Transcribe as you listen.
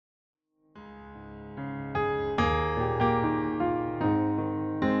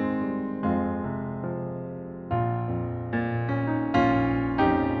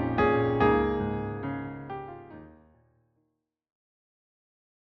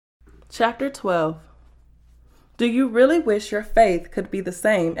Chapter 12. Do you really wish your faith could be the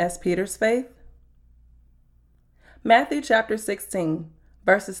same as Peter's faith? Matthew chapter 16,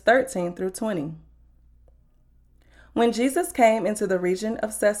 verses 13 through 20. When Jesus came into the region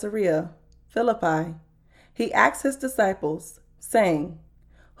of Caesarea Philippi, he asked his disciples, saying,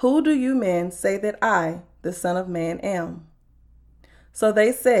 "Who do you men say that I, the Son of Man, am?" So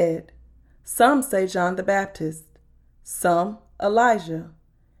they said, "Some say John the Baptist, some Elijah,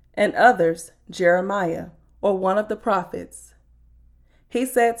 and others Jeremiah, or one of the prophets." He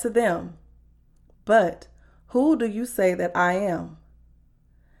said to them, "But who do you say that I am?"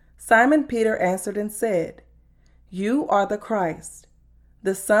 Simon Peter answered and said, "You are the Christ,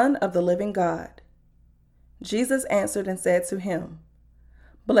 the Son of the living God." Jesus answered and said to him,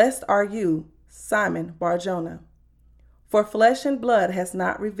 "Blessed are you, Simon Bar-Jonah, for flesh and blood has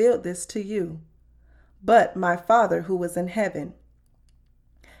not revealed this to you, but my Father who is in heaven.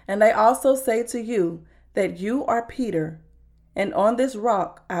 And I also say to you that you are Peter, and on this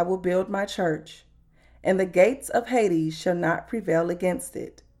rock I will build my church, and the gates of Hades shall not prevail against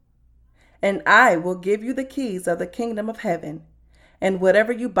it. And I will give you the keys of the kingdom of heaven, and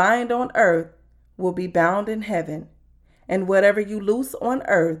whatever you bind on earth will be bound in heaven, and whatever you loose on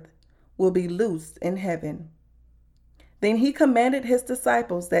earth will be loosed in heaven." Then he commanded his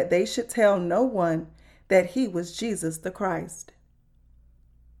disciples that they should tell no one that he was Jesus the Christ.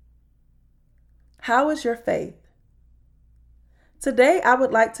 How is your faith? Today, I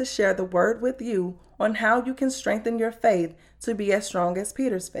would like to share the word with you on how you can strengthen your faith to be as strong as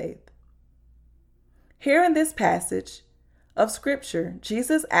Peter's faith. Here in this passage of Scripture,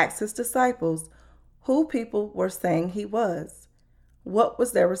 Jesus asked his disciples who people were saying he was. What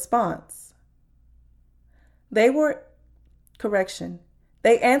was their response? They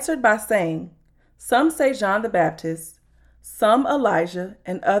answered by saying, "Some say John the Baptist, some Elijah,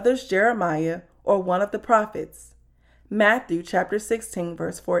 and others Jeremiah, or one of the prophets." Matthew chapter 16,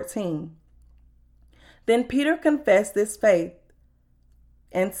 verse 14. Then Peter confessed this faith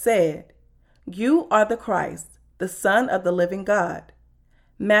and said, "You are the Christ, the Son of the living God."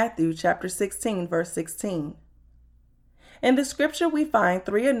 Matthew chapter 16, verse 16. In the scripture, we find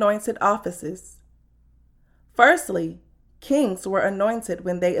three anointed offices. Firstly, kings were anointed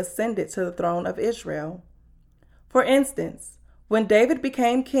when they ascended to the throne of Israel. For instance, when David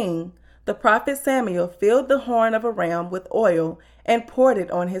became king, the prophet Samuel filled the horn of a ram with oil and poured it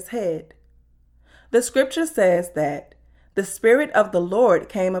on his head. The scripture says that the Spirit of the Lord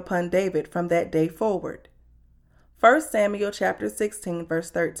came upon David from that day forward. 1 Samuel chapter 16, verse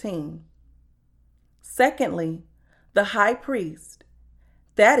 13. Secondly, the high priest,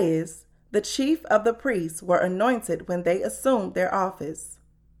 that is, the chief of the priests, were anointed when they assumed their office.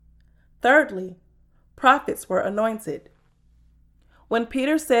 Thirdly, prophets were anointed. When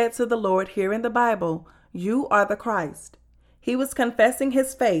Peter said to the Lord here in the Bible, "You are the Christ," he was confessing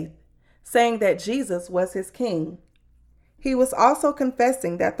his faith, saying that Jesus was his king. He was also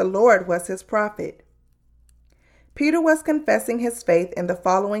confessing that the Lord was his prophet. Peter was confessing his faith in the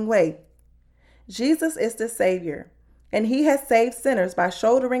following way: Jesus is the Savior, and he has saved sinners by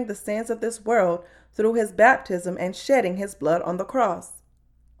shouldering the sins of this world through his baptism and shedding his blood on the cross.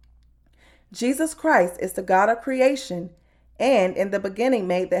 Jesus Christ is the God of creation, and in the beginning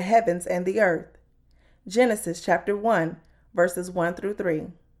made the heavens and the earth. Genesis chapter 1, verses 1 through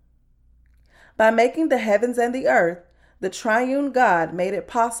 3. By making the heavens and the earth, the triune God made it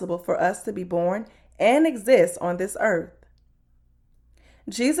possible for us to be born and exist on this earth.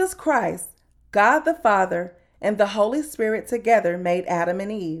 Jesus Christ, God the Father, and the Holy Spirit together made Adam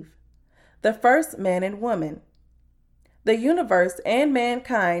and Eve, the first man and woman. The universe and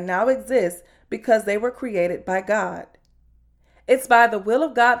mankind now exist because they were created by God. It's by the will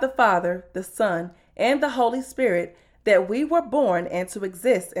of God the Father, the Son, and the Holy Spirit that we were born and to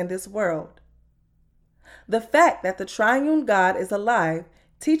exist in this world. The fact that the triune God is alive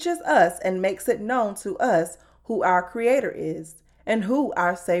teaches us and makes it known to us who our Creator is and who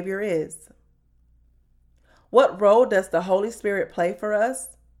our Savior is. What role does the Holy Spirit play for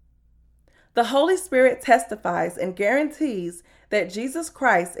us? The Holy Spirit testifies and guarantees that Jesus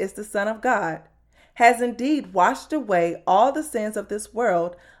Christ is the Son of God, has indeed washed away all the sins of this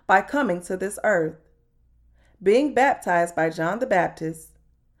world by coming to this earth, being baptized by John the Baptist,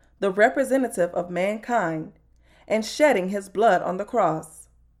 the representative of mankind, and shedding his blood on the cross.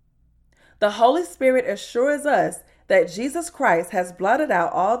 The Holy Spirit assures us that Jesus Christ has blotted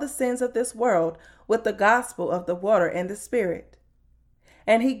out all the sins of this world with the gospel of the water and the Spirit.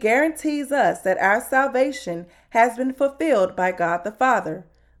 And he guarantees us that our salvation has been fulfilled by God the Father,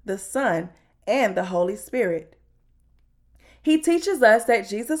 the Son, and the Holy Spirit. He teaches us that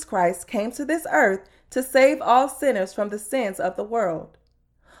Jesus Christ came to this earth to save all sinners from the sins of the world,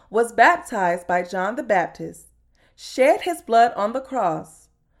 was baptized by John the Baptist, shed his blood on the cross,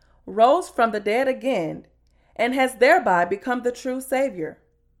 rose from the dead again, and has thereby become the true Savior.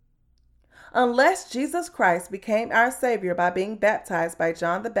 Unless Jesus Christ became our Savior by being baptized by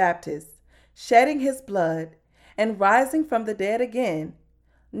John the Baptist, shedding his blood, and rising from the dead again,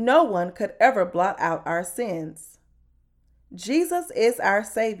 no one could ever blot out our sins. Jesus is our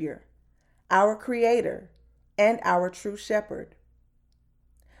Savior, our Creator, and our true Shepherd.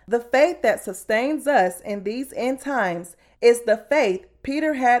 The faith that sustains us in these end times is the faith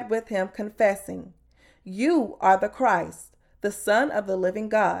Peter had with him, confessing, "You are the Christ, the Son of the living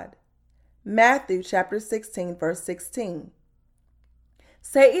God." Matthew chapter 16, verse 16.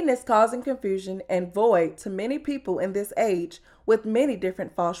 Satan is causing confusion and void to many people in this age with many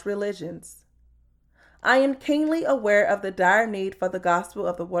different false religions. I am keenly aware of the dire need for the gospel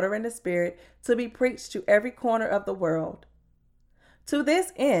of the water and the Spirit to be preached to every corner of the world. To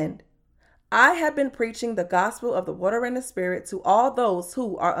this end, I have been preaching the gospel of the water and the Spirit to all those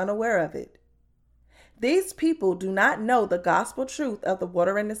who are unaware of it. These people do not know the gospel truth of the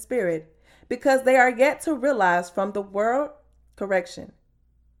water and the Spirit because they are yet to realize from the word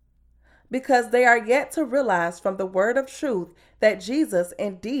of truth that Jesus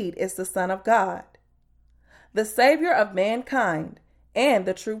indeed is the Son of God, the Savior of mankind, and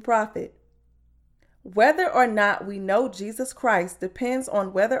the true prophet. Whether or not we know Jesus Christ depends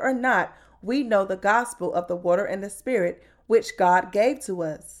on whether or not we know the gospel of the water and the Spirit which God gave to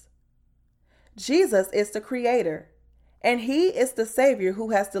us. Jesus is the Creator, and He is the Savior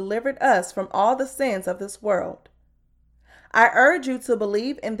who has delivered us from all the sins of this world. I urge you to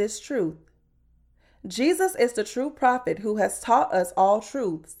believe in this truth. Jesus is the true prophet who has taught us all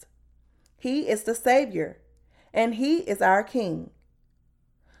truths. He is the Savior, and He is our King.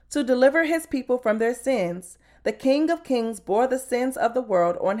 To deliver His people from their sins, the King of Kings bore the sins of the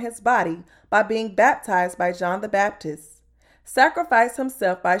world on His body by being baptized by John the Baptist, sacrificed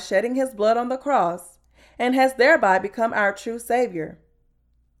Himself by shedding His blood on the cross, and has thereby become our true Savior.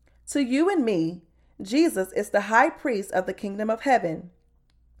 To you and me, Jesus is the high priest of the kingdom of heaven,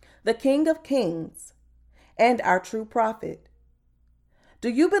 the King of Kings, and our true prophet. Do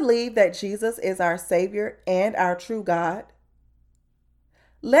you believe that Jesus is our Savior and our true God?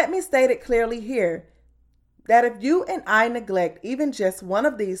 Let me state it clearly here that if you and I neglect even just one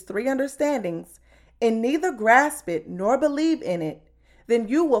of these three understandings and neither grasp it nor believe in it, then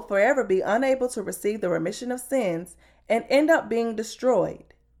you will forever be unable to receive the remission of sins and end up being destroyed.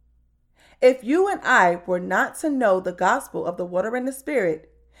 If you and I were not to know the gospel of the water and the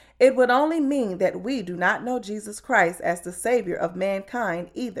Spirit, it would only mean that we do not know Jesus Christ as the Savior of mankind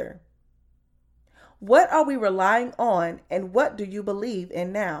either. What are we relying on, and what do you believe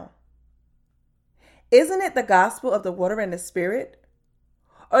in now? Isn't it the gospel of the water and the Spirit?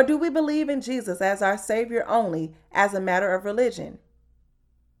 Or do we believe in Jesus as our Savior only as a matter of religion?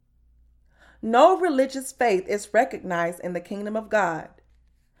 No religious faith is recognized in the kingdom of God.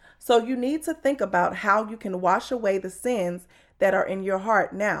 So you need to think about how you can wash away the sins that are in your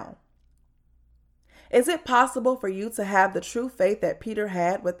heart now. Is it possible for you to have the true faith that Peter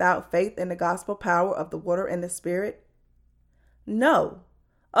had without faith in the gospel power of the water and the Spirit? No,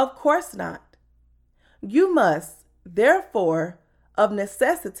 of course not. You must, therefore, of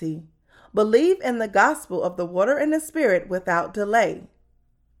necessity, believe in the gospel of the water and the Spirit without delay.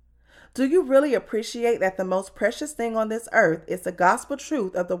 Do you really appreciate that the most precious thing on this earth is the gospel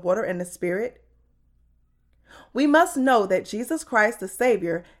truth of the water and the Spirit? We must know that Jesus Christ the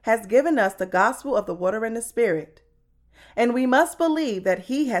Savior has given us the gospel of the water and the Spirit, and we must believe that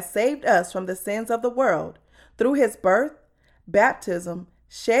He has saved us from the sins of the world through His birth, baptism,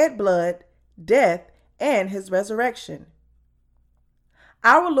 shed blood, death, and His resurrection.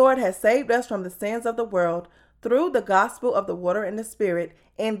 Our Lord has saved us from the sins of the world through the gospel of the water and the Spirit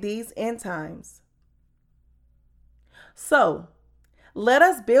in these end times. So, let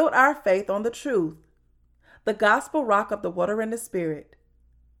us build our faith on the truth, the gospel rock of the water and the Spirit.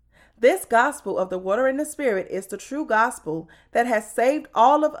 This gospel of the water and the Spirit is the true gospel that has saved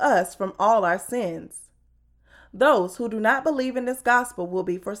all of us from all our sins. Those who do not believe in this gospel will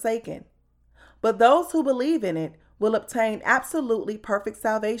be forsaken, but those who believe in it will obtain absolutely perfect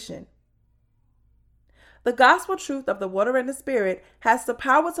salvation. The gospel truth of the water and the Spirit has the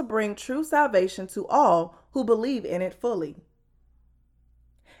power to bring true salvation to all who believe in it fully.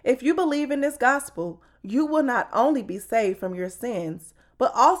 If you believe in this gospel, you will not only be saved from your sins,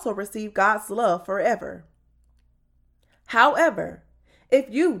 but also receive God's love forever. However, if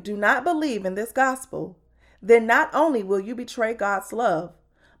you do not believe in this gospel, then not only will you betray God's love,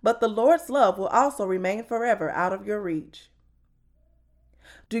 but the Lord's love will also remain forever out of your reach.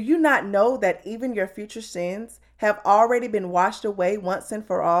 Do you not know that even your future sins have already been washed away once and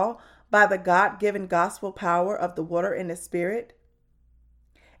for all by the God-given gospel power of the water and the Spirit?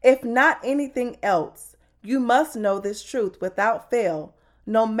 If not anything else, you must know this truth without fail,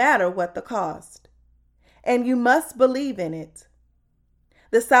 no matter what the cost. And you must believe in it.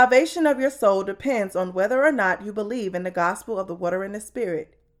 The salvation of your soul depends on whether or not you believe in the gospel of the water and the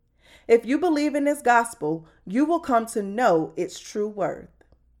Spirit. If you believe in this gospel, you will come to know its true worth.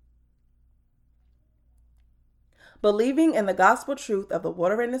 Believing in the gospel truth of the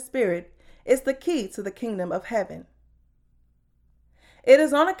water and the Spirit is the key to the kingdom of heaven. It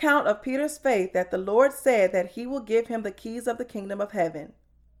is on account of Peter's faith that the Lord said that he will give him the keys of the kingdom of heaven.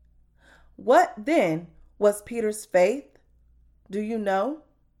 What then was Peter's faith? Do you know?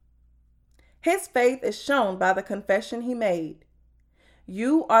 His faith is shown by the confession he made.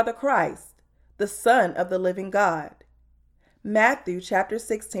 You are the Christ, the Son of the living God. Matthew chapter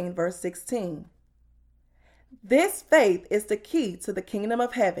 16, verse 16. This faith is the key to the kingdom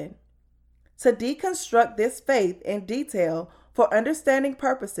of heaven. To deconstruct this faith in detail for understanding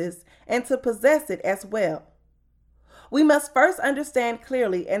purposes and to possess it as well, we must first understand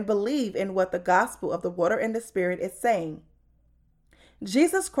clearly and believe in what the gospel of the water and the Spirit is saying.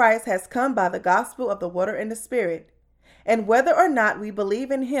 Jesus Christ has come by the gospel of the water and the Spirit, and whether or not we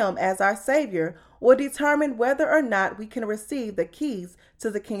believe in him as our Savior will determine whether or not we can receive the keys to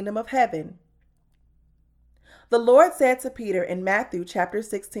the kingdom of heaven. The Lord said to Peter in Matthew chapter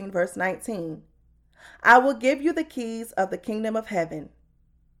 16, verse 19, I will give you the keys of the kingdom of heaven.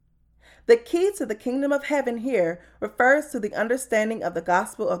 The key to the kingdom of heaven here refers to the understanding of the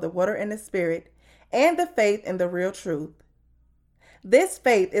gospel of the water and the Spirit and the faith in the real truth. This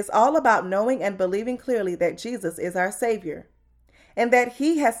faith is all about knowing and believing clearly that Jesus is our Savior, and that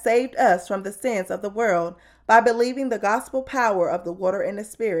he has saved us from the sins of the world by believing the gospel power of the water and the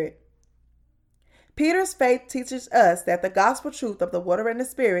Spirit. Peter's faith teaches us that the gospel truth of the water and the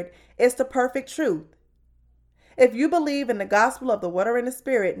Spirit is the perfect truth. If you believe in the gospel of the water and the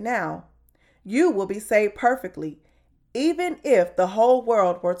Spirit now, you will be saved perfectly, even if the whole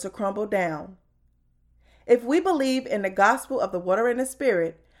world were to crumble down. If we believe in the gospel of the water and the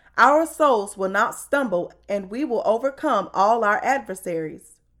Spirit, our souls will not stumble and we will overcome all our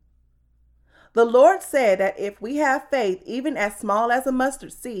adversaries. The Lord said that if we have faith even as small as a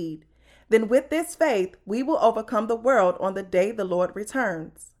mustard seed, then with this faith we will overcome the world on the day the Lord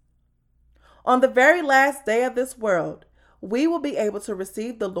returns. On the very last day of this world, we will be able to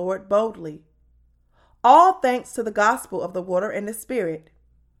receive the Lord boldly. All thanks to the gospel of the water and the Spirit.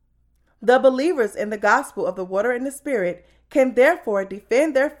 The believers in the gospel of the water and the Spirit can therefore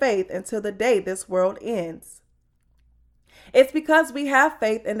defend their faith until the day this world ends. It's because we have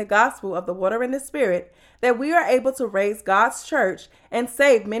faith in the gospel of the water and the Spirit that we are able to raise God's church and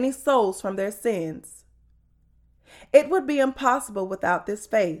save many souls from their sins. It would be impossible without this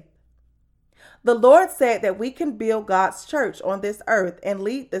faith. The Lord said that we can build God's church on this earth and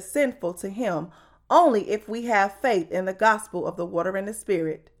lead the sinful to him only if we have faith in the gospel of the water and the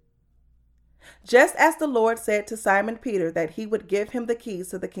Spirit. Just as the Lord said to Simon Peter that he would give him the keys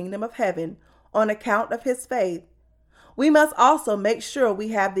to the kingdom of heaven on account of his faith, we must also make sure we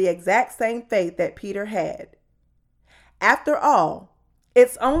have the exact same faith that Peter had. After all,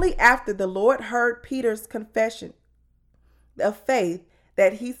 it's only after the Lord heard Peter's confession of faith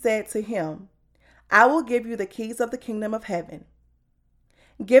that he said to him, I will give you the keys of the kingdom of heaven.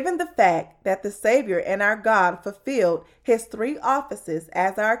 Given the fact that the Savior and our God fulfilled his three offices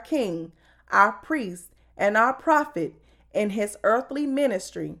as our King, our priest, and our prophet in his earthly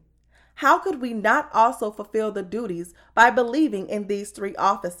ministry, how could we not also fulfill the duties by believing in these three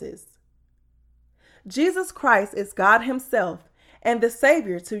offices? Jesus Christ is God himself and the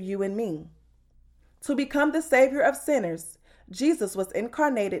Savior to you and me. To become the Savior of sinners, Jesus was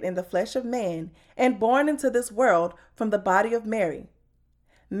incarnated in the flesh of man and born into this world from the body of Mary.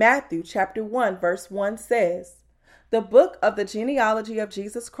 Matthew chapter 1 verse 1 says, the book of the genealogy of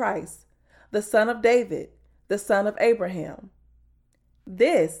Jesus Christ, the son of David, the son of Abraham.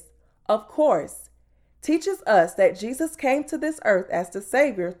 This, of course, teaches us that Jesus came to this earth as the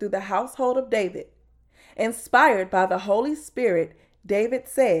Savior through the household of David. Inspired by the Holy Spirit, David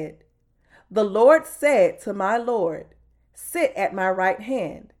said, the Lord said to my Lord, sit at my right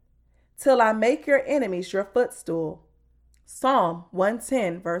hand, till I make your enemies your footstool. Psalm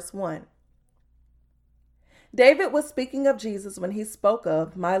 110, verse 1. David was speaking of Jesus when he spoke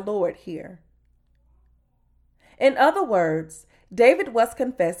of my Lord here. In other words, David was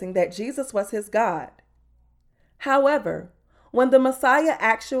confessing that Jesus was his God. However, when the Messiah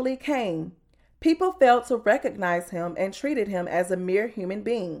actually came, people failed to recognize him and treated him as a mere human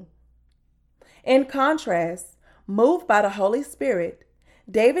being. In contrast, moved by the Holy Spirit,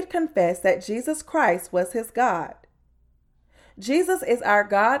 David confessed that Jesus Christ was his God. Jesus is our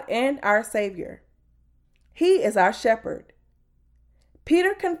God and our Savior. He is our shepherd.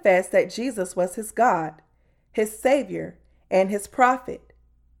 Peter confessed that Jesus was his God, his Savior, and his prophet.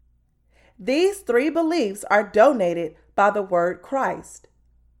 These three beliefs are donated by the word Christ.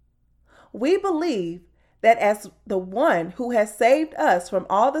 We believe that as the one who has saved us from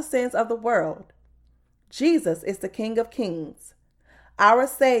all the sins of the world, Jesus is the King of Kings, our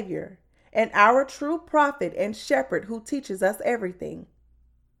Savior, and our true prophet and shepherd who teaches us everything.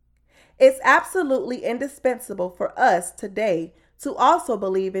 It's absolutely indispensable for us today to also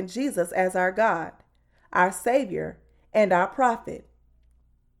believe in Jesus as our God, our Savior, and our prophet.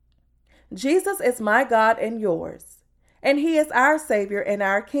 Jesus is my God and yours, and he is our Savior and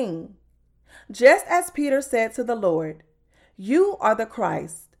our King. Just as Peter said to the Lord, "You are the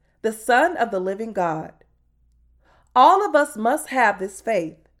Christ, the Son of the living God." All of us must have this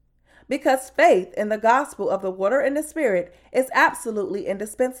faith, because faith in the gospel of the water and the Spirit is absolutely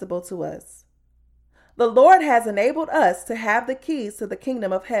indispensable to us. The Lord has enabled us to have the keys to the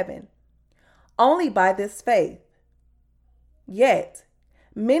kingdom of heaven, only by this faith. Yet,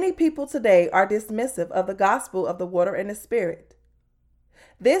 many people today are dismissive of the gospel of the water and the Spirit.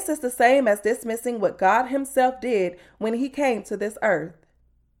 This is the same as dismissing what God himself did when he came to this earth.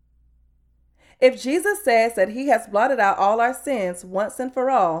 If Jesus says that he has blotted out all our sins once and for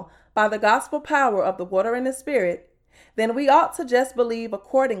all by the gospel power of the water and the Spirit, then we ought to just believe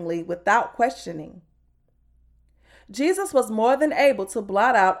accordingly without questioning. Jesus was more than able to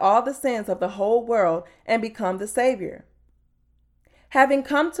blot out all the sins of the whole world and become the Savior. Having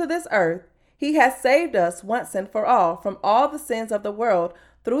come to this earth, he has saved us once and for all from all the sins of the world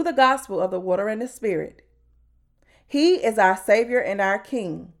through the gospel of the water and the Spirit. He is our Savior and our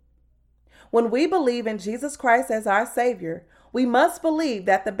King. When we believe in Jesus Christ as our Savior, we must believe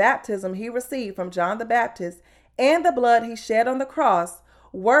that the baptism he received from John the Baptist and the blood he shed on the cross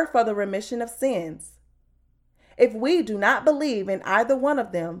were for the remission of sins. If we do not believe in either one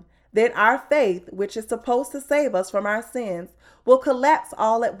of them, then our faith, which is supposed to save us from our sins, will collapse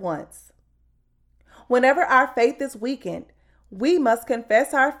all at once. Whenever our faith is weakened, we must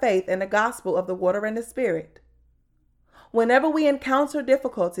confess our faith in the gospel of the water and the Spirit. Whenever we encounter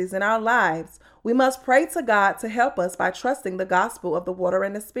difficulties in our lives, we must pray to God to help us by trusting the gospel of the water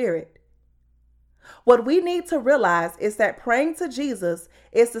and the Spirit. What we need to realize is that praying to Jesus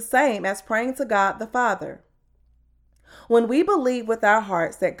is the same as praying to God the Father. When we believe with our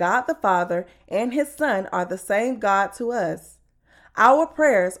hearts that God the Father and his Son are the same God to us, our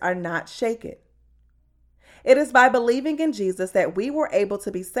prayers are not shaken. It is by believing in Jesus that we were able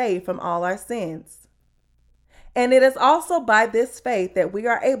to be saved from all our sins. And it is also by this faith that we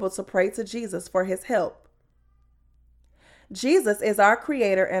are able to pray to Jesus for his help. Jesus is our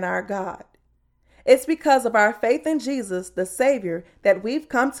Creator and our God. It's because of our faith in Jesus, the Savior, that we've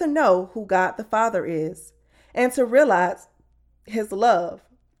come to know who God the Father is and to realize his love.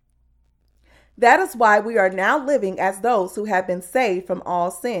 That is why we are now living as those who have been saved from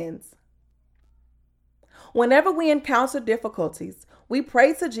all sins. Whenever we encounter difficulties, we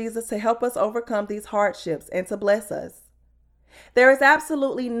pray to Jesus to help us overcome these hardships and to bless us. There is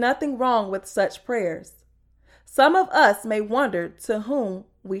absolutely nothing wrong with such prayers. Some of us may wonder to whom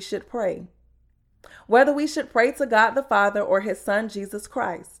we should pray, whether we should pray to God the Father or his Son, Jesus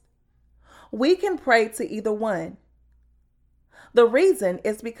Christ. We can pray to either one. The reason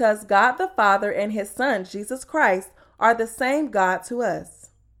is because God the Father and his Son, Jesus Christ, are the same God to us.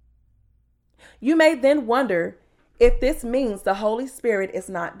 You may then wonder if this means the Holy Spirit is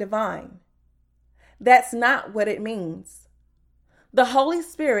not divine. That's not what it means. The Holy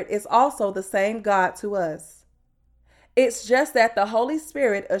Spirit is also the same God to us. It's just that the Holy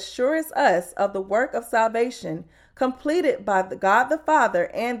Spirit assures us of the work of salvation completed by God the Father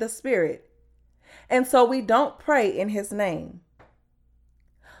and the Spirit, and so we don't pray in his name.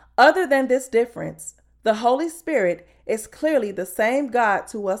 Other than this difference, the Holy Spirit is clearly the same God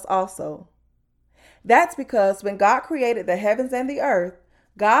to us also. That's because when God created the heavens and the earth,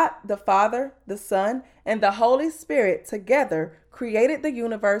 God, the Father, the Son, and the Holy Spirit together created the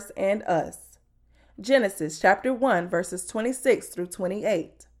universe and us. Genesis chapter 1, verses 26 through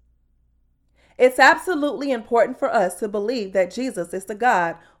 28. It's absolutely important for us to believe that Jesus is the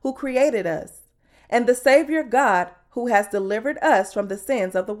God who created us and the Savior God who has delivered us from the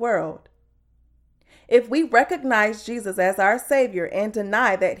sins of the world. If we recognize Jesus as our Savior and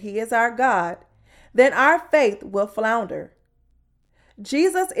deny that he is our God, then our faith will flounder.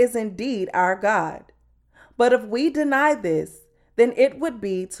 Jesus is indeed our God, but if we deny this, then it would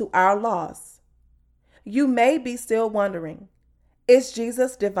be to our loss. You may be still wondering, is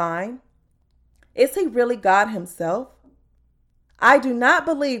Jesus divine? Is he really God himself? I do not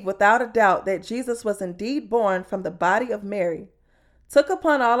believe without a doubt that Jesus was indeed born from the body of Mary, took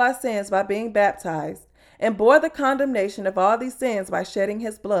upon all our sins by being baptized, and bore the condemnation of all these sins by shedding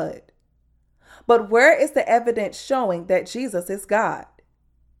his blood. But where is the evidence showing that Jesus is God?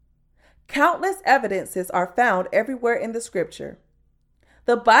 Countless evidences are found everywhere in the scripture.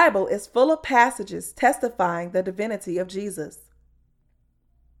 The Bible is full of passages testifying the divinity of Jesus.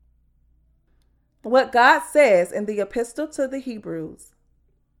 What God says in the Epistle to the Hebrews.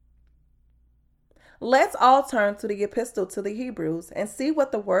 Let's all turn to the Epistle to the Hebrews and see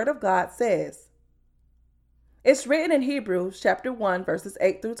what the Word of God says. It's written in Hebrews chapter 1, verses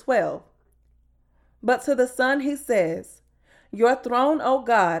 8 through 12. But to the Son he says, Your throne, O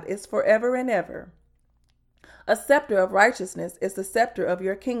God, is forever and ever. A scepter of righteousness is the scepter of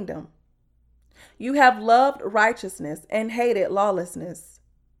your kingdom. You have loved righteousness and hated lawlessness.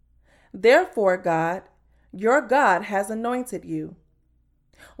 Therefore, God, your God has anointed you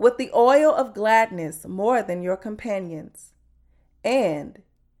with the oil of gladness more than your companions. And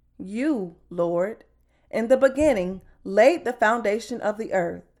you, Lord, in the beginning laid the foundation of the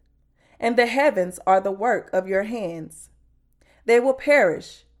earth, and the heavens are the work of your hands. They will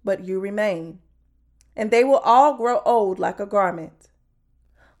perish, but you remain, and they will all grow old like a garment.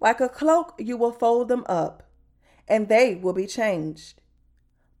 Like a cloak you will fold them up, and they will be changed.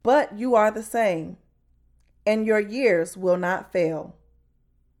 But you are the same, and your years will not fail.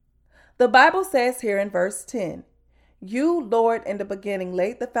 The Bible says here in verse 10, You, Lord, in the beginning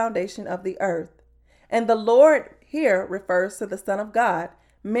laid the foundation of the earth. And the Lord here refers to the Son of God,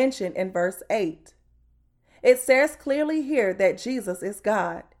 mentioned in verse 8. It says clearly here that Jesus is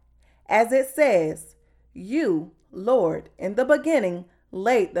God, as it says, You, Lord, in the beginning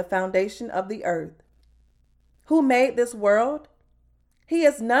laid the foundation of the earth. Who made this world? He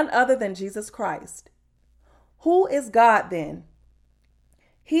is none other than Jesus Christ. Who is God then?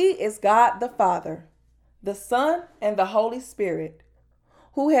 He is God the Father, the Son, and the Holy Spirit,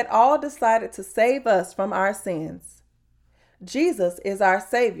 who had all decided to save us from our sins. Jesus is our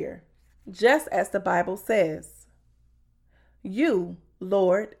Savior, just as the Bible says. You,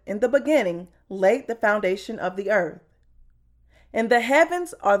 Lord, in the beginning laid the foundation of the earth. And the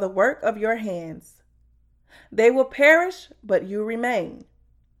heavens are the work of your hands. They will perish, but you remain.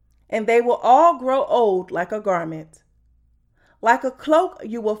 And they will all grow old like a garment. Like a cloak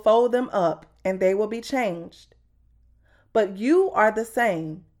you will fold them up, and they will be changed. But you are the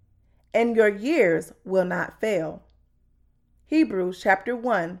same, and your years will not fail. Hebrews chapter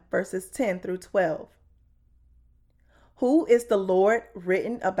 1, verses 10 through 12. Who is the Lord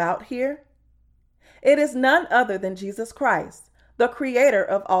written about here? It is none other than Jesus Christ, the creator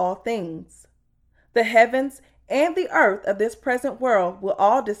of all things. The heavens and the earth of this present world will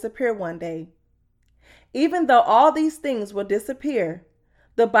all disappear one day. Even though all these things will disappear,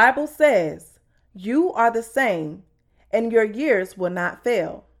 the Bible says, You are the same, and your years will not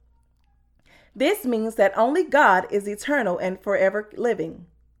fail. This means that only God is eternal and forever living.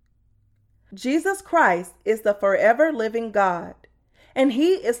 Jesus Christ is the forever living God, and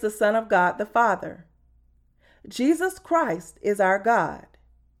he is the Son of God the Father. Jesus Christ is our God.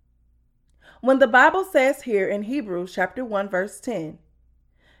 When the Bible says here in Hebrews chapter 1, verse 10,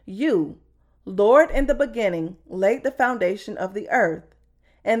 You, Lord, in the beginning laid the foundation of the earth,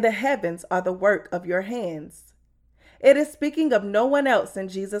 and the heavens are the work of your hands, it is speaking of no one else than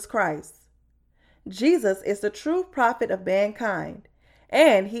Jesus Christ. Jesus is the true prophet of mankind,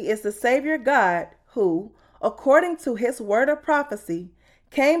 and he is the Savior God who, according to his word of prophecy,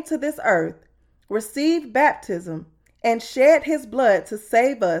 came to this earth, received baptism, and shed his blood to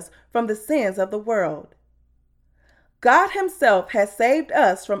save us from the sins of the world. God himself has saved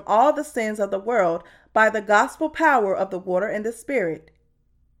us from all the sins of the world by the gospel power of the water and the Spirit.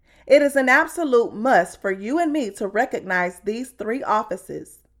 It is an absolute must for you and me to recognize these three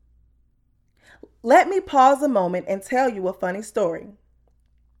offices. Let me pause a moment and tell you a funny story.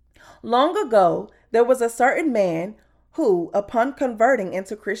 Long ago, there was a certain man who, upon converting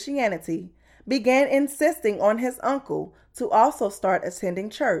into Christianity, began insisting on his uncle to also start attending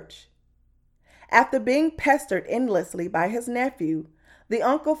church. After being pestered endlessly by his nephew, the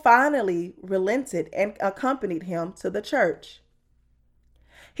uncle finally relented and accompanied him to the church.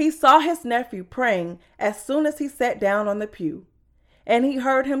 He saw his nephew praying as soon as he sat down on the pew, and he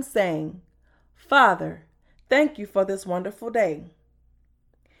heard him saying, "Father, thank you for this wonderful day."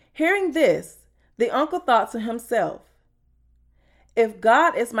 Hearing this, The uncle thought to himself, "If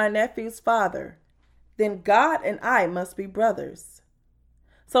God is my nephew's father, then God and I must be brothers."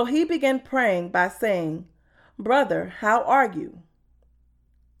 So he began praying by saying, "Brother, how are you?"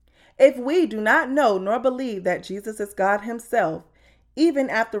 If we do not know nor believe that Jesus is God himself, even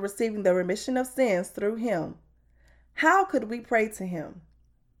after receiving the remission of sins through him, how could we pray to him?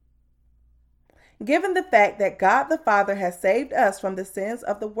 Given the fact that God the Father has saved us from the sins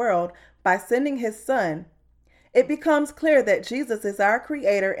of the world by sending his Son, it becomes clear that Jesus is our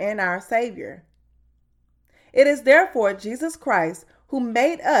Creator and our Savior. It is therefore Jesus Christ who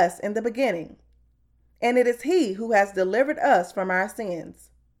made us in the beginning, and it is he who has delivered us from our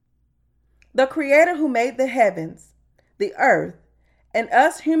sins. The Creator who made the heavens, the earth, and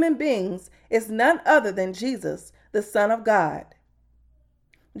us human beings is none other than Jesus, the Son of God.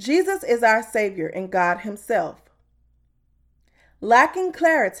 Jesus is our Savior and God himself. Lacking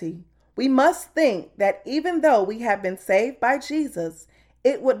clarity, we must think that even though we have been saved by Jesus,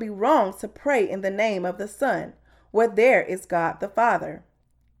 it would be wrong to pray in the name of the Son, where there is God the Father,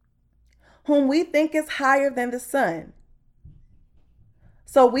 whom we think is higher than the Son.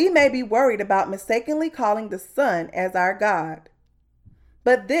 So we may be worried about mistakenly calling the Son as our God.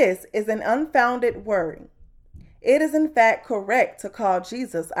 But this is an unfounded worry. It is in fact correct to call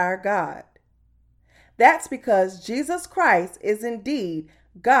Jesus our God. That's because Jesus Christ is indeed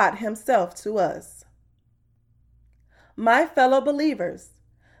God himself to us. My fellow believers,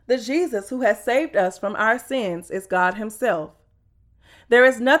 the Jesus who has saved us from our sins is God himself. There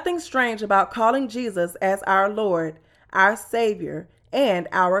is nothing strange about calling Jesus as our Lord, our Savior, and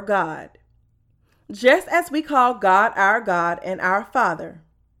our God, just as we call God our God and our Father.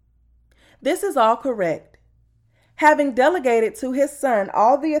 This is all correct. Having delegated to his Son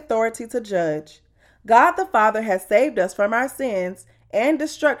all the authority to judge, God the Father has saved us from our sins and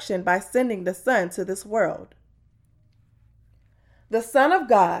destruction by sending the Son to this world. The Son of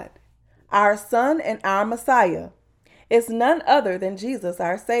God, our Son and our Messiah, is none other than Jesus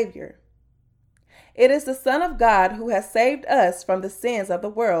our Savior. It is the Son of God who has saved us from the sins of the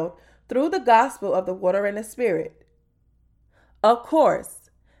world through the gospel of the water and the Spirit. Of course,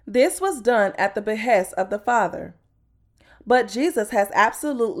 this was done at the behest of the Father. But Jesus has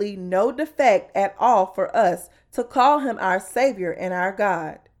absolutely no defect at all for us to call him our Savior and our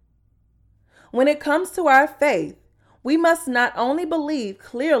God. When it comes to our faith, we must not only believe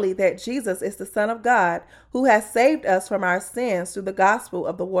clearly that Jesus is the Son of God who has saved us from our sins through the gospel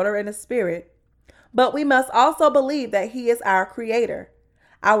of the water and the Spirit, but we must also believe that he is our Creator,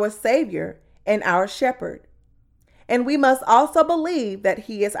 our Savior, and our Shepherd. And we must also believe that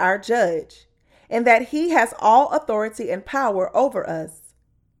he is our Judge, and that he has all authority and power over us.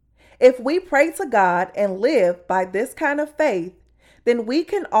 If we pray to God and live by this kind of faith, then we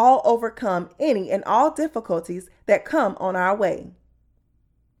can all overcome any and all difficulties that come on our way.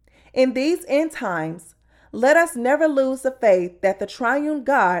 In these end times, let us never lose the faith that the triune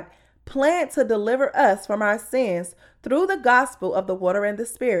God planned to deliver us from our sins through the gospel of the water and the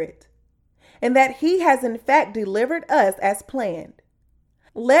Spirit, and that he has in fact delivered us as planned.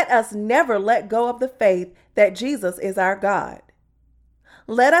 Let us never let go of the faith that Jesus is our God.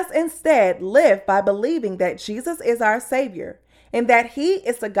 Let us instead live by believing that Jesus is our Savior and that he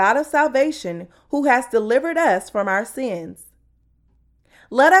is the God of salvation who has delivered us from our sins.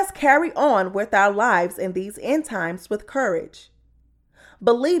 Let us carry on with our lives in these end times with courage,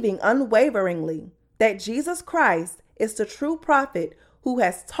 believing unwaveringly that Jesus Christ is the true prophet who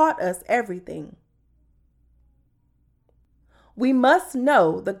has taught us everything. We must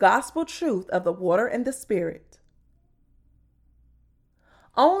know the gospel truth of the water and the Spirit.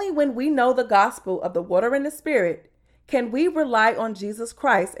 Only when we know the gospel of the water and the Spirit can we rely on Jesus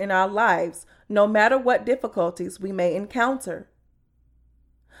Christ in our lives, no matter what difficulties we may encounter.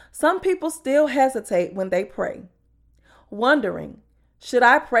 Some people still hesitate when they pray, wondering, should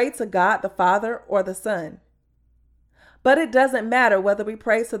I pray to God the Father or the Son? But it doesn't matter whether we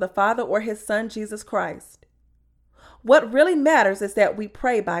pray to the Father or his Son, Jesus Christ. What really matters is that we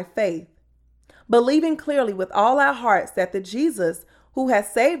pray by faith, believing clearly with all our hearts that the Jesus who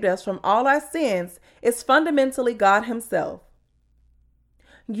has saved us from all our sins is fundamentally God himself.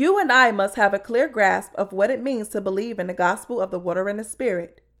 You and I must have a clear grasp of what it means to believe in the gospel of the water and the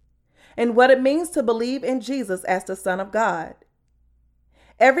Spirit, and what it means to believe in Jesus as the Son of God.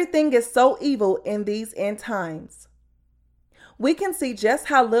 Everything is so evil in these end times. We can see just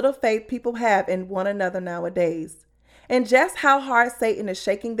how little faith people have in one another nowadays, and just how hard Satan is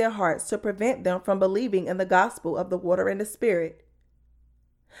shaking their hearts to prevent them from believing in the gospel of the water and the Spirit.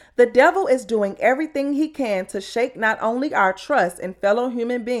 The devil is doing everything he can to shake not only our trust in fellow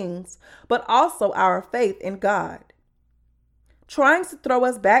human beings, but also our faith in God, trying to throw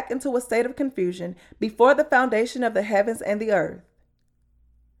us back into a state of confusion before the foundation of the heavens and the earth.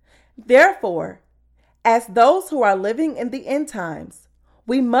 Therefore, as those who are living in the end times,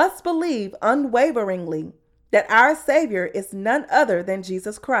 we must believe unwaveringly that our Savior is none other than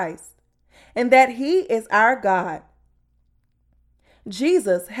Jesus Christ, and that He is our God.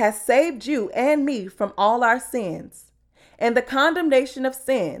 Jesus has saved you and me from all our sins and the condemnation of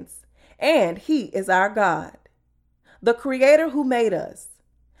sins, and He is our God, the Creator who made us,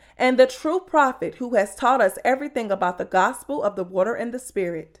 and the true prophet who has taught us everything about the gospel of the water and the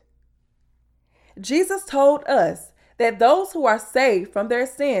Spirit. Jesus told us that those who are saved from their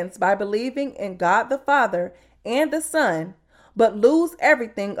sins by believing in God the Father and the Son, but lose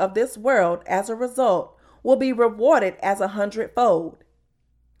everything of this world as a result, will be rewarded as 100-fold.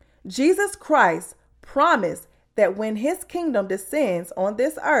 Jesus Christ promised that when His kingdom descends on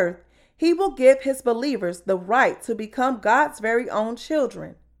this earth, He will give His believers the right to become God's very own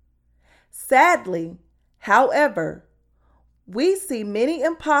children. Sadly, however, we see many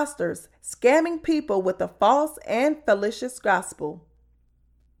imposters scamming people with a false and fallacious gospel.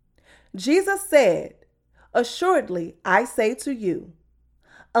 Jesus said, "Assuredly, I say to you,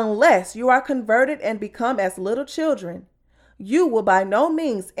 unless you are converted and become as little children, you will by no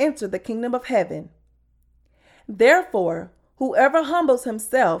means enter the kingdom of heaven. Therefore, whoever humbles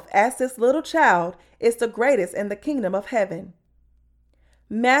himself as this little child is the greatest in the kingdom of heaven."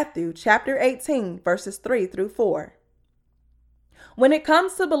 Matthew chapter 18, verses 3 through 4. When it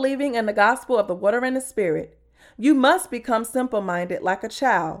comes to believing in the gospel of the water and the Spirit, you must become simple-minded like a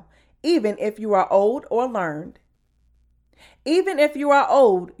child, even if you are old or learned. Even if you are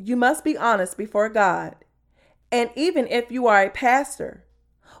old, you must be honest before God. And even if you are a pastor,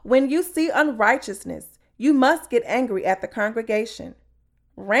 when you see unrighteousness, you must get angry at the congregation,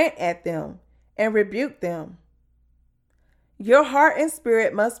 rant at them, and rebuke them. Your heart and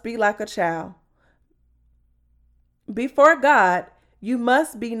spirit must be like a child. Before God, you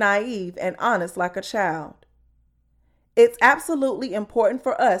must be naive and honest like a child. It's absolutely important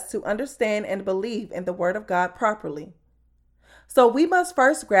for us to understand and believe in the Word of God properly. So we must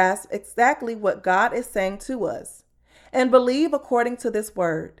first grasp exactly what God is saying to us and believe according to this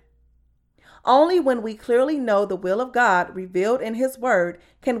Word. Only when we clearly know the will of God revealed in His Word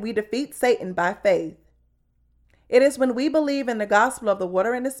can we defeat Satan by faith. It is when we believe in the gospel of the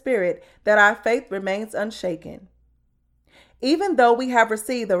water and the Spirit that our faith remains unshaken. Even though we have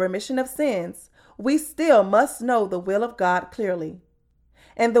received the remission of sins, we still must know the will of God clearly.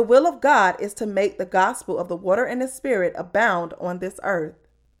 And the will of God is to make the gospel of the water and the Spirit abound on this earth.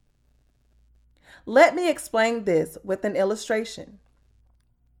 Let me explain this with an illustration.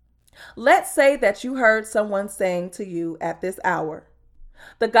 Let's say that you heard someone saying to you at this hour,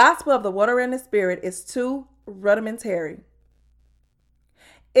 "The gospel of the water and the Spirit is too rudimentary.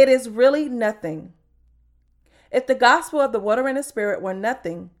 It is really nothing." If the gospel of the water and the Spirit were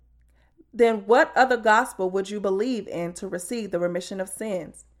nothing, then what other gospel would you believe in to receive the remission of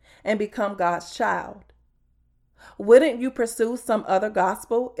sins and become God's child? Wouldn't you pursue some other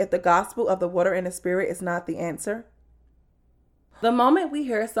gospel if the gospel of the water and the Spirit is not the answer? The moment we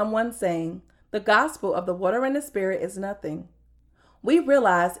hear someone saying, "The gospel of the water and the Spirit is nothing," we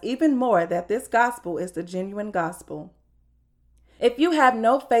realize even more that this gospel is the genuine gospel. If you have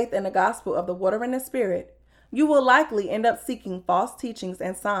no faith in the gospel of the water and the Spirit, you will likely end up seeking false teachings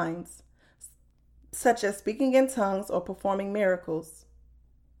and signs, such as speaking in tongues or performing miracles.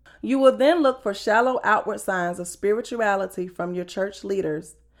 You will then look for shallow outward signs of spirituality from your church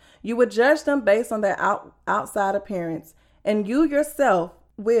leaders. You would judge them based on their outside appearance, and you yourself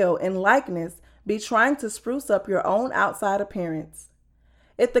will, in likeness, be trying to spruce up your own outside appearance.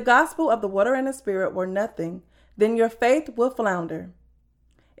 If the gospel of the water and the Spirit were nothing, then your faith will flounder.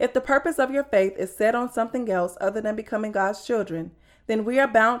 If the purpose of your faith is set on something else other than becoming God's children, then we are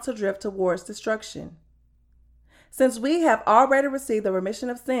bound to drift towards destruction. Since we have already received the remission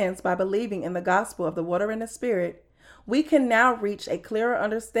of sins by believing in the gospel of the water and the Spirit, we can now reach a clearer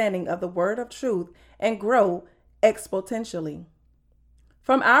understanding of the word of truth and grow exponentially.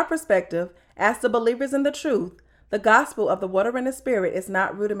 From our perspective, as the believers in the truth, the gospel of the water and the Spirit is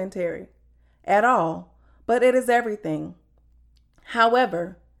not rudimentary at all, but it is everything.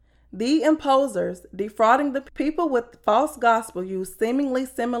 However, the imposers defrauding the people with false gospel use seemingly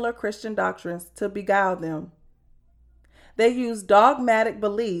similar Christian doctrines to beguile them. They use dogmatic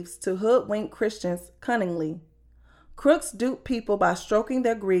beliefs to hoodwink Christians cunningly. Crooks dupe people by stroking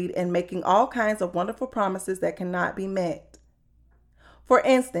their greed and making all kinds of wonderful promises that cannot be met. For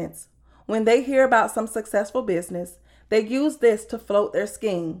instance, when they hear about some successful business, they use this to float their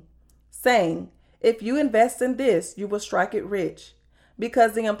scheme, saying, if you invest in this, you will strike it rich,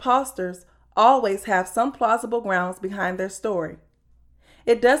 because the imposters always have some plausible grounds behind their story.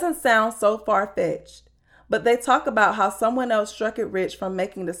 It doesn't sound so far-fetched, but they talk about how someone else struck it rich from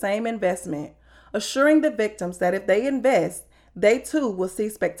making the same investment, assuring the victims that if they invest, they too will see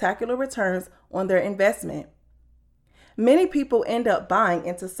spectacular returns on their investment. Many people end up buying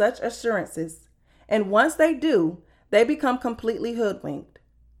into such assurances, and once they do, they become completely hoodwinked.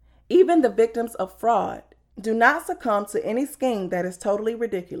 Even the victims of fraud do not succumb to any scheme that is totally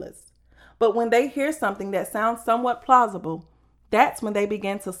ridiculous, but when they hear something that sounds somewhat plausible, that's when they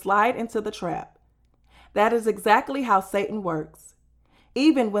begin to slide into the trap. That is exactly how Satan works,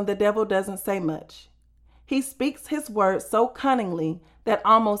 even when the devil doesn't say much. He speaks his words so cunningly that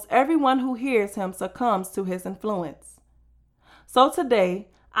almost everyone who hears him succumbs to his influence. So today,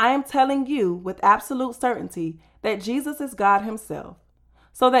 I am telling you with absolute certainty that Jesus is God himself,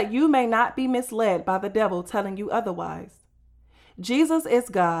 so that you may not be misled by the devil telling you otherwise. Jesus is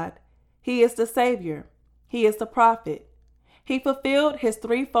God. He is the Savior. He is the prophet. He fulfilled his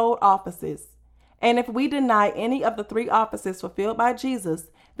threefold offices. And if we deny any of the three offices fulfilled by Jesus,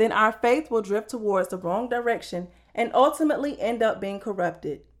 then our faith will drift towards the wrong direction and ultimately end up being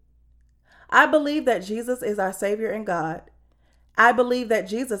corrupted. I believe that Jesus is our Savior and God. I believe that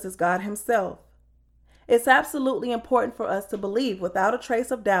Jesus is God himself. It's absolutely important for us to believe without a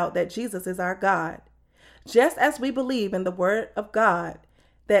trace of doubt that Jesus is our God, just as we believe in the Word of God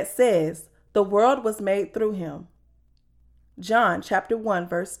that says the world was made through him. John chapter 1,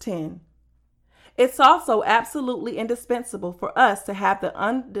 verse 10. It's also absolutely indispensable for us to have the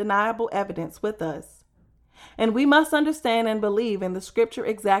undeniable evidence with us. And we must understand and believe in the scripture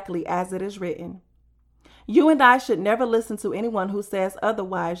exactly as it is written. You and I should never listen to anyone who says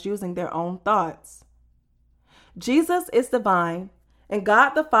otherwise using their own thoughts. Jesus is the vine, and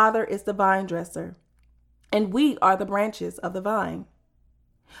God the Father is the vine dresser, and we are the branches of the vine.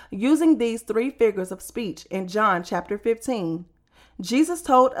 Using these three figures of speech in John chapter 15, Jesus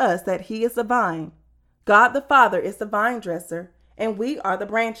told us that he is the vine, God the Father is the vine dresser, and we are the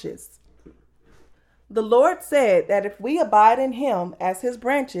branches. The Lord said that if we abide in him as his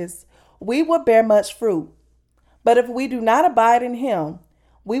branches, we will bear much fruit. But if we do not abide in him,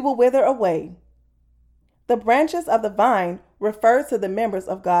 we will wither away. The branches of the vine refer to the members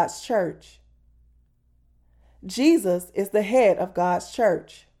of God's church. Jesus is the head of God's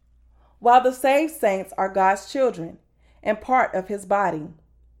church, while the saved saints are God's children and part of his body.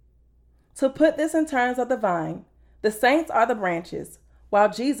 To put this in terms of the vine, the saints are the branches,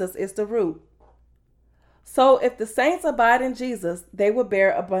 while Jesus is the root. So if the saints abide in Jesus, they will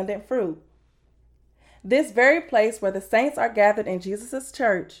bear abundant fruit. This very place where the saints are gathered in Jesus'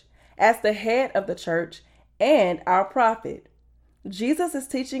 church, as the head of the church and our prophet, Jesus is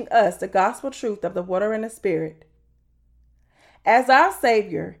teaching us the gospel truth of the water and the Spirit. As our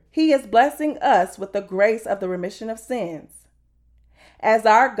Savior, he is blessing us with the grace of the remission of sins. As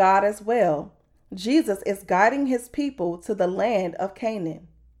our God as well, Jesus is guiding his people to the land of Canaan.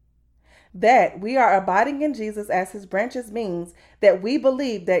 That we are abiding in Jesus as his branches means that we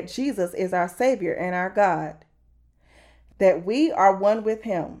believe that Jesus is our Savior and our God, that we are one with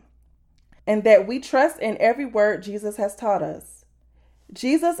him, and that we trust in every word Jesus has taught us.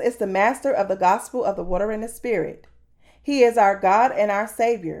 Jesus is the master of the gospel of the water and the Spirit. He is our God and our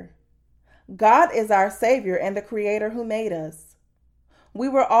Savior. God is our Savior and the Creator who made us. We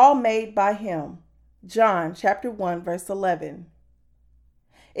were all made by him. John chapter 1, verse 11.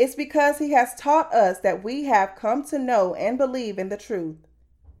 It's because he has taught us that we have come to know and believe in the truth.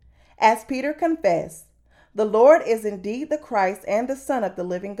 As Peter confessed, the Lord is indeed the Christ and the Son of the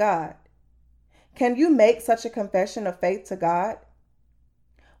living God. Can you make such a confession of faith to God?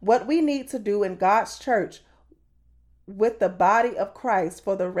 What we need to do in God's church with the body of Christ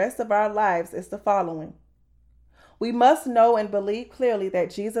for the rest of our lives is the following. We must know and believe clearly that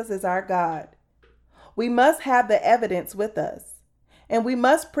Jesus is our God. We must have the evidence with us, and we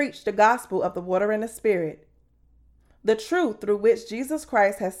must preach the gospel of the water and the Spirit, the truth through which Jesus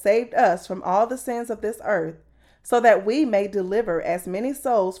Christ has saved us from all the sins of this earth, so that we may deliver as many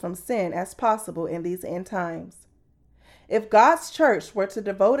souls from sin as possible in these end times. If God's church were to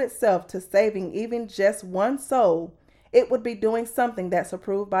devote itself to saving even just one soul, it would be doing something that's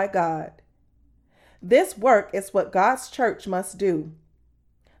approved by God. This work is what God's church must do.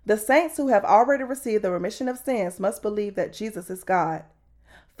 The saints who have already received the remission of sins must believe that Jesus is God,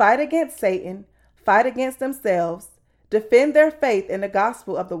 fight against Satan, fight against themselves, defend their faith in the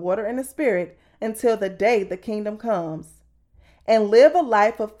gospel of the water and the Spirit until the day the kingdom comes. and live a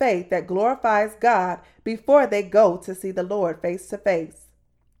life of faith that glorifies God before they go to see the Lord face to face.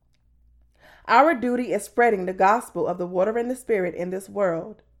 Our duty is spreading the gospel of the water and the Spirit in this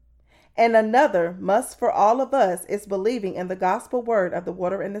world. And another must for all of us is believing in the gospel word of the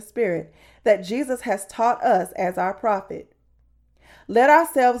water and the Spirit that Jesus has taught us as our prophet. Let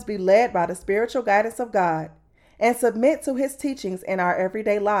ourselves be led by the spiritual guidance of God and submit to his teachings in our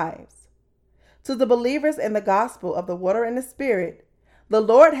everyday lives. To the believers in the gospel of the water and the Spirit, the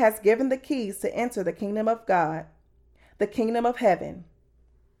Lord has given the keys to enter the kingdom of God, the kingdom of heaven.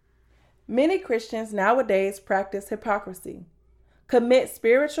 Many Christians nowadays practice hypocrisy, commit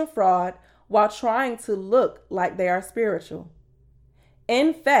spiritual fraud while trying to look like they are spiritual.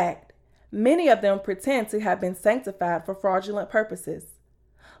 In fact, many of them pretend to have been sanctified for fraudulent purposes.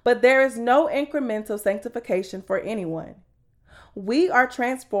 But there is no incremental sanctification for anyone. We are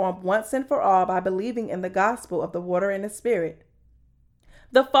transformed once and for all by believing in the gospel of the water and the Spirit.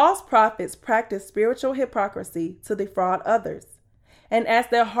 The false prophets practice spiritual hypocrisy to defraud others. And as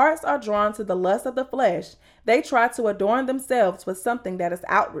their hearts are drawn to the lust of the flesh, they try to adorn themselves with something that is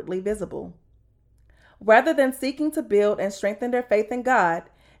outwardly visible. Rather than seeking to build and strengthen their faith in God,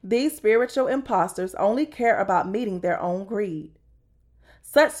 these spiritual impostors only care about meeting their own greed.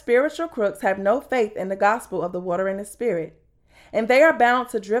 Such spiritual crooks have no faith in the gospel of the water and the Spirit, and they are bound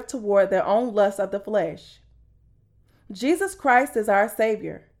to drift toward their own lust of the flesh. Jesus Christ is our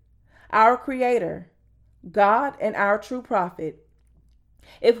Savior, our Creator, God, and our true prophet.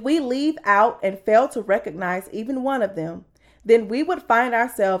 If we leave out and fail to recognize even one of them, then we would find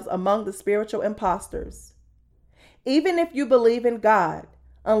ourselves among the spiritual impostors. Even if you believe in God,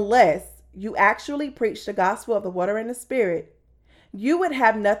 unless you actually preach the gospel of the water and the Spirit, you would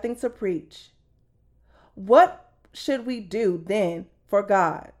have nothing to preach. What should we do then for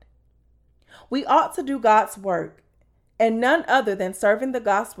God? We ought to do God's work, and none other than serving the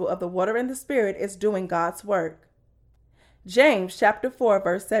gospel of the water and the Spirit is doing God's work. James chapter 4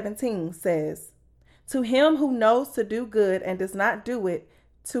 verse 17 says, "To him who knows to do good and does not do it,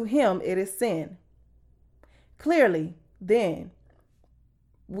 to him it is sin." Clearly, then,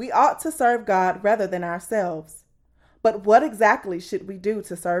 we ought to serve God rather than ourselves. But what exactly should we do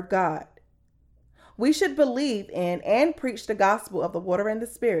to serve God? We should believe in and preach the gospel of the water and the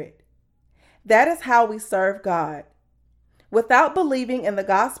Spirit. That is how we serve God. Without believing in the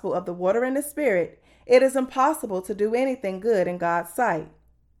gospel of the water and the Spirit, it is impossible to do anything good in God's sight.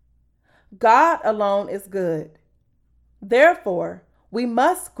 God alone is good. Therefore, we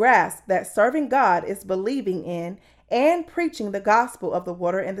must grasp that serving God is believing in and preaching the gospel of the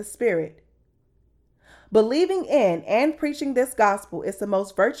water and the Spirit. Believing in and preaching this gospel is the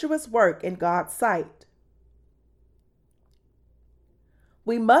most virtuous work in God's sight.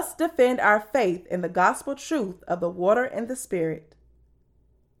 We must defend our faith in the gospel truth of the water and the Spirit.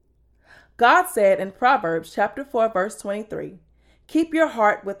 God said in Proverbs chapter 4, verse 23, "Keep your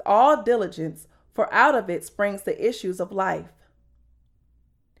heart with all diligence, for out of it springs the issues of life."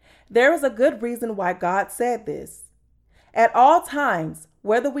 There is a good reason why God said this. At all times,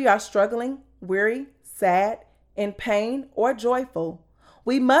 whether we are struggling, weary, sad, in pain, or joyful,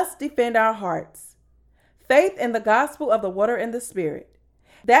 we must defend our hearts. Faith in the gospel of the water and the Spirit.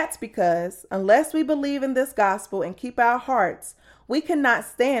 That's because unless we believe in this gospel and keep our hearts, we cannot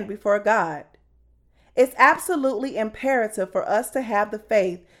stand before God. It's absolutely imperative for us to have the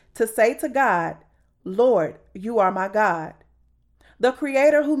faith to say to God, "Lord, you are my God, the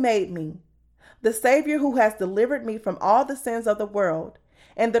Creator who made me, the Savior who has delivered me from all the sins of the world,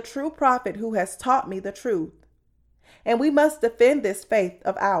 and the true prophet who has taught me the truth." And we must defend this faith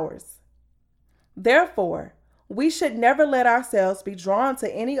of ours. Therefore, we should never let ourselves be drawn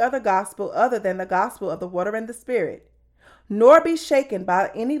to any other gospel other than the gospel of the water and the Spirit, nor be shaken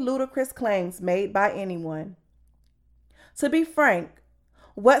by any ludicrous claims made by anyone. To be frank,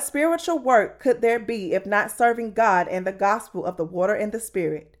 what spiritual work could there be if not serving God and the gospel of the water and the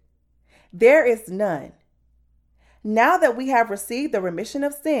Spirit? There is none. Now that we have received the remission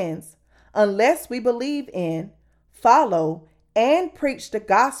of sins, unless we believe in, follow, and preach the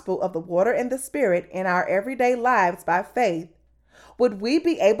gospel of the water and the Spirit in our everyday lives by faith, would we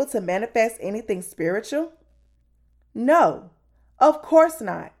be able to manifest anything spiritual? No, of course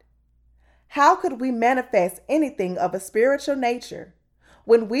not. How could we manifest anything of a spiritual nature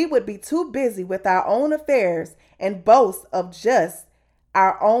when we would be too busy with our own affairs and boast of just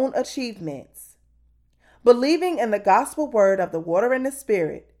our own achievements? Believing in the gospel word of the water and the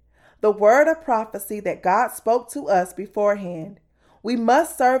Spirit, the word of prophecy that God spoke to us beforehand, we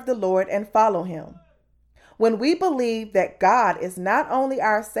must serve the Lord and follow him. When we believe that God is not only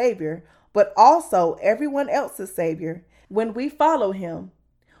our Savior, but also everyone else's Savior, when we follow him,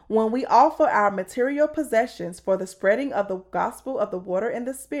 when we offer our material possessions for the spreading of the gospel of the water and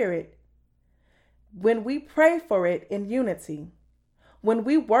the Spirit, when we pray for it in unity, when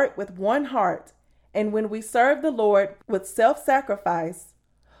we work with one heart, and when we serve the Lord with self-sacrifice,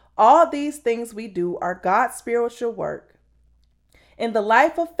 all these things we do are God's spiritual work. In the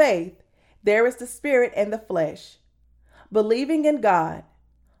life of faith, there is the spirit and the flesh. Believing in God,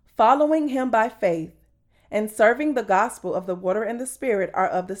 following him by faith, and serving the gospel of the water and the Spirit are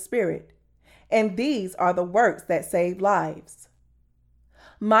of the Spirit, and these are the works that save lives.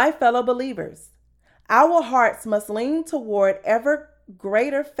 My fellow believers, our hearts must lean toward ever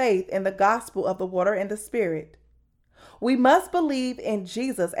greater faith in the gospel of the water and the Spirit. We must believe in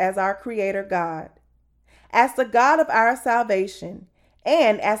Jesus as our Creator God, as the God of our salvation,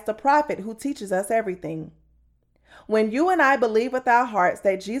 and as the prophet who teaches us everything. When you and I believe with our hearts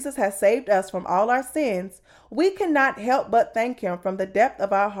that Jesus has saved us from all our sins, we cannot help but thank him from the depth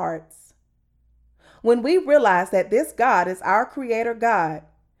of our hearts. When we realize that this God is our Creator God,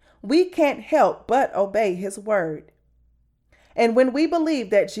 we can't help but obey his word. And when we believe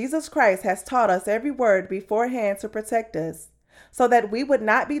that Jesus Christ has taught us every word beforehand to protect us, so that we would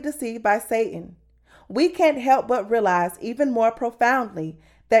not be deceived by Satan, we can't help but realize even more profoundly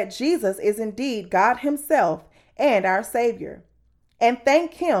that Jesus is indeed God himself and our Savior, and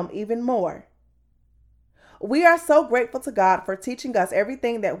thank him even more. We are so grateful to God for teaching us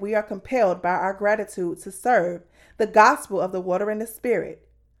everything that we are compelled by our gratitude to serve the gospel of the water and the Spirit,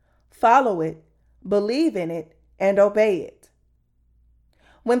 follow it, believe in it, and obey it.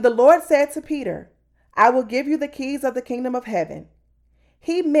 When the Lord said to Peter, "I will give you the keys of the kingdom of heaven,"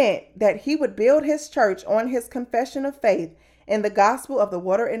 he meant that he would build his church on his confession of faith in the gospel of the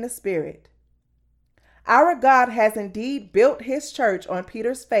water and the Spirit. Our God has indeed built his church on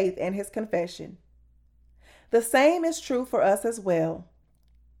Peter's faith and his confession. The same is true for us as well.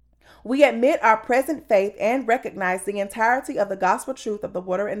 We admit our present faith and recognize the entirety of the gospel truth of the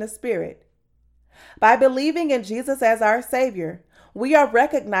water and the Spirit. By believing in Jesus as our Savior, we are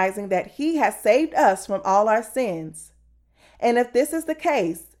recognizing that he has saved us from all our sins. And if this is the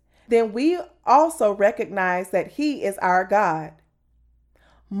case, then we also recognize that he is our God.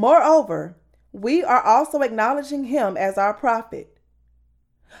 Moreover, we are also acknowledging him as our prophet.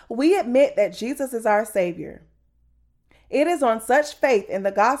 We admit that Jesus is our Savior. It is on such faith in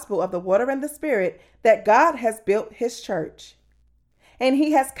the gospel of the water and the Spirit that God has built his church, and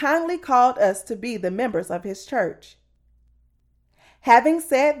he has kindly called us to be the members of his church. Having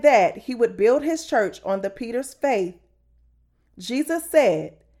said that he would build his church on the Peter's faith, Jesus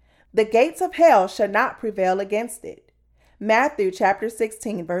said, "The gates of hell shall not prevail against it." Matthew chapter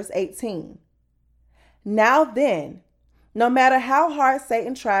 16, verse 18. Now then, no matter how hard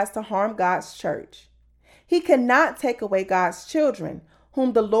Satan tries to harm God's church, he cannot take away God's children,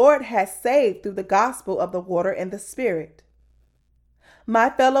 whom the Lord has saved through the gospel of the water and the Spirit. My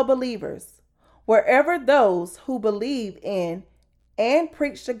fellow believers, wherever those who believe in and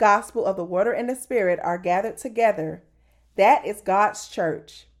preach the gospel of the water and the Spirit are gathered together, that is God's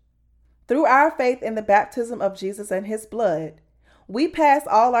church. Through our faith in the baptism of Jesus and his blood, we pass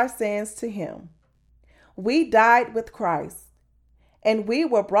all our sins to him. We died with Christ, and we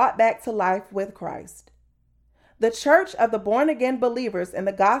were brought back to life with Christ. The church of the born-again believers in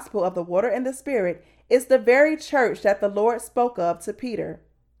the gospel of the water and the Spirit is the very church that the Lord spoke of to Peter,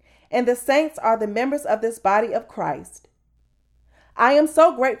 and the saints are the members of this body of Christ. I am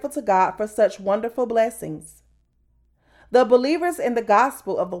so grateful to God for such wonderful blessings. The believers in the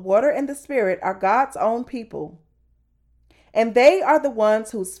gospel of the water and the Spirit are God's own people, and they are the ones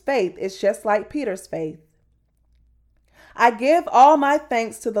whose faith is just like Peter's faith. I give all my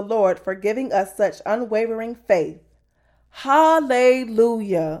thanks to the Lord for giving us such unwavering faith.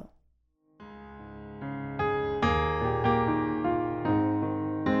 Hallelujah.